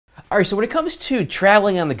All right, so when it comes to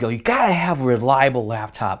traveling on the go, you gotta have a reliable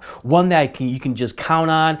laptop, one that you can just count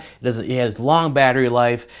on. It has long battery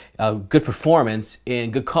life, good performance,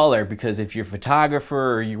 and good color, because if you're a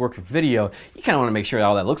photographer or you work with video, you kind of want to make sure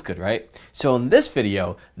all that looks good, right? So in this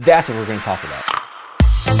video, that's what we're going to talk about.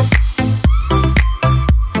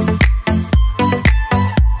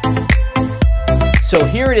 So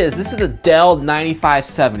here it is. This is the DELL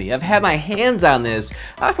 9570. I've had my hands on this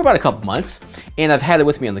for about a couple months, and I've had it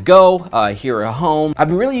with me on the go, here at home. I've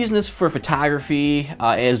been really using this for photography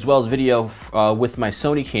as well as video with my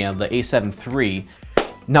Sony cam, the A7 III.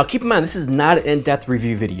 Now keep in mind, this is not an in-depth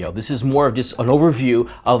review video. This is more of just an overview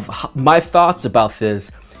of my thoughts about this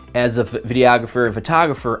as a videographer and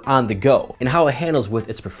photographer on the go, and how it handles with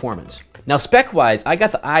its performance. Now spec-wise, I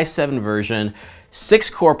got the i7 version,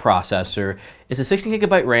 6-core processor. It's a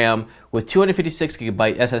 16GB RAM with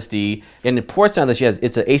 256GB SSD, and the ports on this,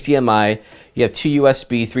 it's an HDMI, you have 2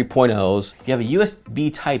 USB 3.0s, you have a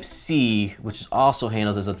USB Type-C, which also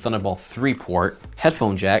handles as a Thunderbolt 3 port,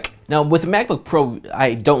 headphone jack. Now with the MacBook Pro,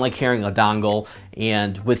 I don't like carrying a dongle,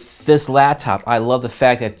 and with this laptop, I love the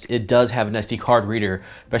fact that it does have an SD card reader,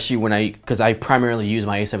 especially because I primarily use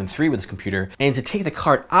my A7 III with this computer, and to take the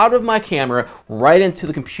card out of my camera right into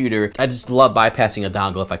the computer, I just love bypassing a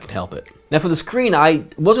dongle if I can help it. Now for the screen, I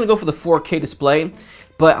was going to go for the 4K display,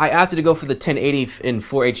 but I opted to go for the 1080 in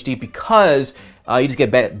 4 HD because you just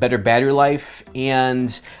get better battery life.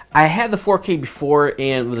 And I had the 4K before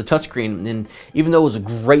and with a touchscreen, and even though it was a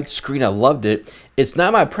great screen, I loved it, it's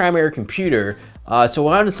not my primary computer. So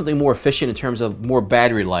I wanted something more efficient in terms of more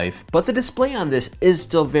battery life. But the display on this is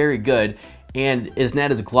still very good and is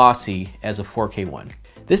not as glossy as a 4K one.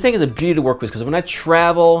 This thing is a beauty to work with because when I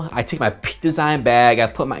travel, I take my Peak Design bag, I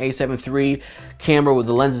put my A7 III camera with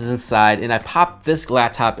the lenses inside, and I pop this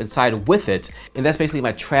laptop inside with it, and that's basically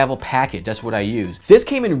my travel package. That's what I use. This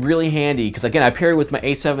came in really handy because, again, I paired it with my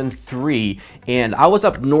A7 III, and I was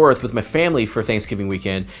up north with my family for Thanksgiving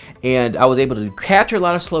weekend, and I was able to capture a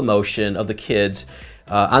lot of slow motion of the kids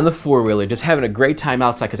on the four-wheeler, just having a great time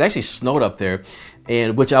outside because it actually snowed up there,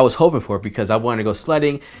 and which I was hoping for because I wanted to go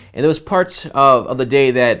sledding. And there was parts of the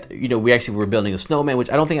day that, you know, we actually were building a snowman,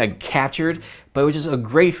 which I don't think I captured, but it was just a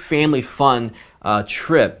great family fun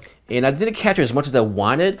trip. And I didn't capture as much as I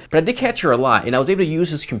wanted, but I did capture a lot, and I was able to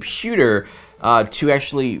use this computer to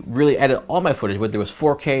actually really edit all my footage, whether it was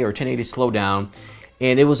 4K or 1080 slowdown,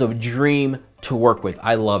 and it was a dream to work with.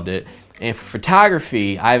 I loved it. And for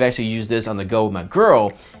photography, I've actually used this on the go with my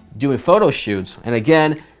girl doing photo shoots. And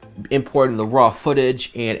again, importing the raw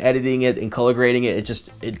footage and editing it and color grading it,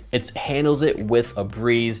 it handles it with a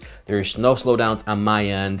breeze. There's no slowdowns on my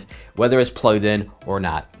end, whether it's plugged in or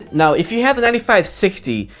not. Now, if you have the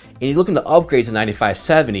 9560 and you're looking to upgrade to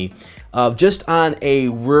 9570, just on a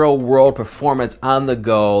real world performance on the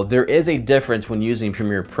go, there is a difference when using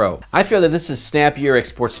Premiere Pro. I feel that this is snappier,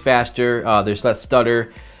 exports faster, there's less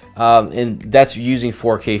stutter. And that's using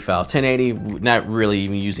 4K files. 1080, not really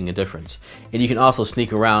even using a difference. And you can also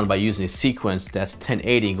sneak around by using a sequence that's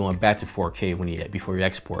 1080 going back to 4K before you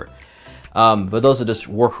export. But those are just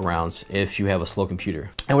workarounds if you have a slow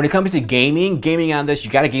computer. And when it comes to gaming on this,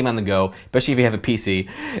 you got to game on the go, especially if you have a PC.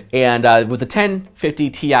 And with the 1050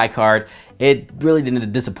 Ti card, it really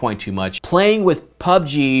didn't disappoint too much. Playing with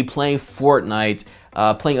PUBG, playing Fortnite,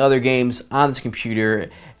 playing other games on this computer,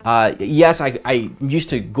 yes, I'm used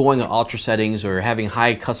to going on ultra settings or having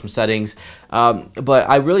high custom settings, but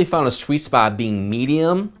I really found a sweet spot being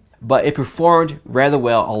medium, but it performed rather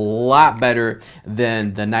well, a lot better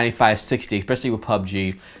than the 9560, especially with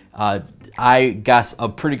PUBG. I got a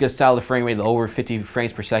pretty good solid frame rate, over 50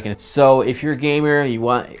 frames per second. So if you're a gamer, you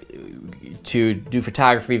want to do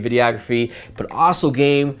photography, videography, but also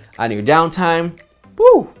game on your downtime,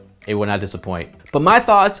 woo, it will not disappoint. But my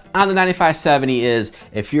thoughts on the 9570 is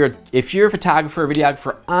if you're a photographer,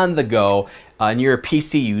 videographer on the go, and you're a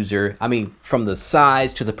PC user, I mean, from the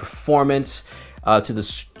size to the performance to the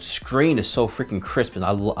screen is so freaking crisp, and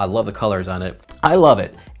I love the colors on it. I love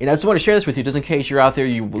it, and I just want to share this with you, just in case you're out there,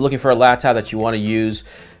 you're looking for a laptop that you want to use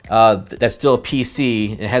that's still a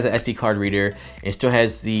PC, it has an SD card reader, and still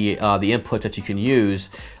has the input that you can use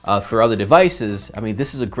for other devices. I mean,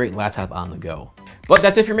 this is a great laptop on the go. But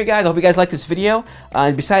that's it for me, guys. I hope you guys like this video.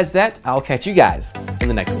 And besides that, I'll catch you guys in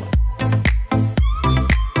the next one.